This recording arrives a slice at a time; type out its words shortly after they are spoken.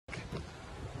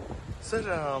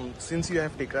Sir, since you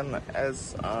have taken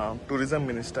as tourism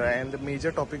minister, and the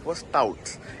major topic was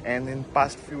touts, and in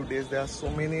past few days there are so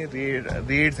many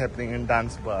raids happening in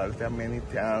dance bars. There are many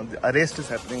arrests is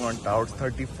happening on touts.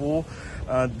 34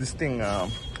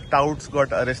 touts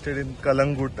got arrested in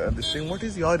Calangute. What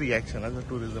is your reaction as a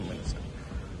tourism minister?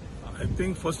 I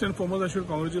think first and foremost I should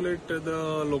congratulate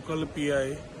the local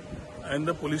PI and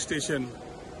the police station.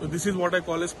 So this is what I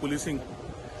call as policing.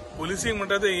 Policing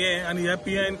म्हणतात हे आणि ह्या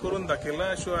PI करून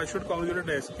दाखवला. So I should congratulate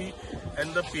the SP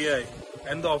and the PI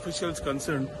and the officials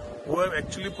concerned who have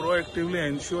actually proactively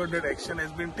ensured that action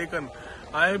has been taken.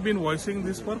 I have been voicing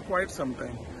this for quite some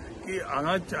time.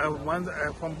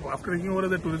 After taking over as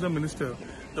the tourism minister,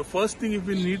 the first thing if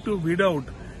we need to weed out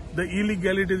the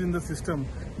illegalities in the system,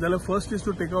 the first is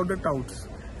to take out the touts.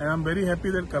 And I'm very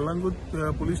happy that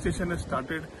Calangute police station has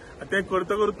started. ते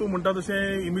करता तू म्हणता तसे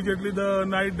immediately the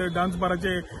night dance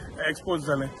बाराचे expose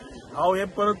झाले. हांव हे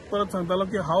परत सांगतालो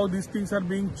की how these things R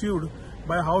being chewed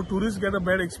by how tourists get a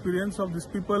bad experience of these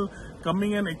people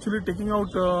coming and actually taking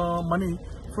out money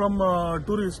from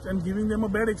tourists and giving them a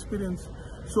bad experience.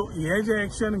 So, हे जे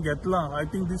action घेतला, I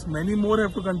think this many more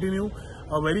have to continue.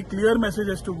 A very clear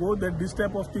message has to go that this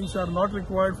type of things are not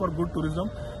required for good tourism.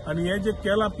 And हे जे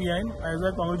केला PI, as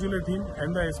I congratulate him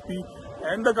and the SP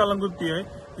and the Calangute PI,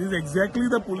 this is exactly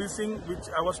the policing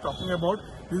which I was talking about.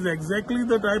 This is exactly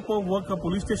the type of work a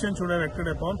police station should have acted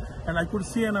upon, and I could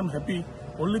see and I'm happy.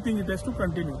 Only thing it has to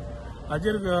continue.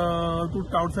 हाजेर तू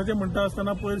टाउट्साचे म्हणटा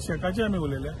आसतना पयर शेकाचे आमी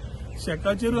उलयले.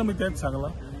 शेकाचेरूय आमी तेच सांगला.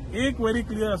 एक व्हेरी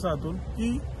क्लियर आसा हातून की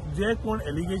जे कोण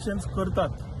एलिगेशन्स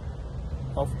करतात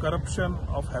of corruption,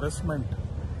 of harassment,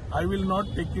 I will not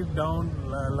take it down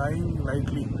lying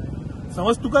lightly.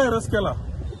 समज तुका हॅरस केला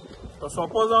तो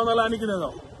सोपो जावन जाल्यार आनी कितें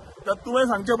जावं, तर तुवें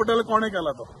सांगचें पडटलें कोणें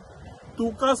केला तो.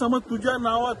 तुका समज तुज्या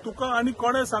नांवार तुका आनी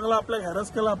कोणें सांगला आपल्याक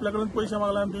हॅरस केला, आपल्या कडून पयशे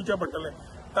मागला आनी दिवचे पडटले,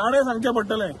 ताणें सांगचें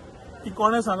पडटलें की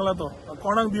कोणें सांगला तो,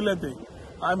 कोणाक दिले ते.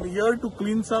 I am here to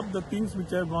kilns up the things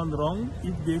which have gone wrong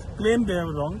if they claim they have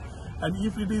wrong, and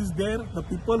if it is there the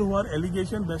people who are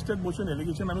allegation vested motion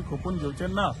allegation आमी खोपून घेवचें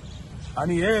ना.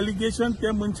 आनी हे allegation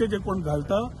ते मनशे जे कोण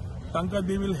घालता तांकां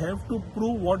they will have to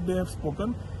prove what they have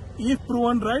spoken. If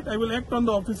proven right, I will act on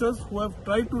the officers who have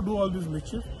tried to do all this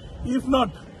mischief. If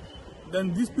not,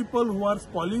 then these people who are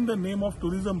spoiling the name of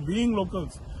tourism, being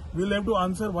locals, will have to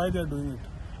answer why they are doing it.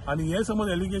 And हे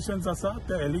समज allegations आसा,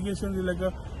 त्या allegations is like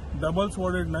a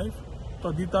double-sworded knife.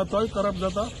 तो दिता तोय corrupt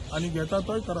जाता आणि घेता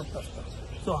तोय करप्ट आसता.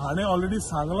 So हाणे ऑलरेडी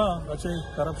सांगला अशें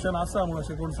करप्शन आसा म्हणून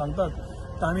अशें कोण सांगतात,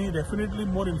 तांणी डेफिनेटली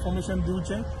मोर इन्फॉर्मेशन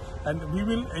दिवचें. And we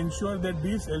will ensure that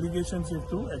these allegations if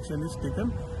true action is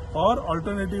taken, or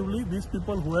alternatively these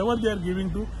people whoever they are giving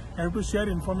to have to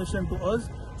share information to us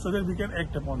so that we can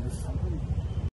act upon this.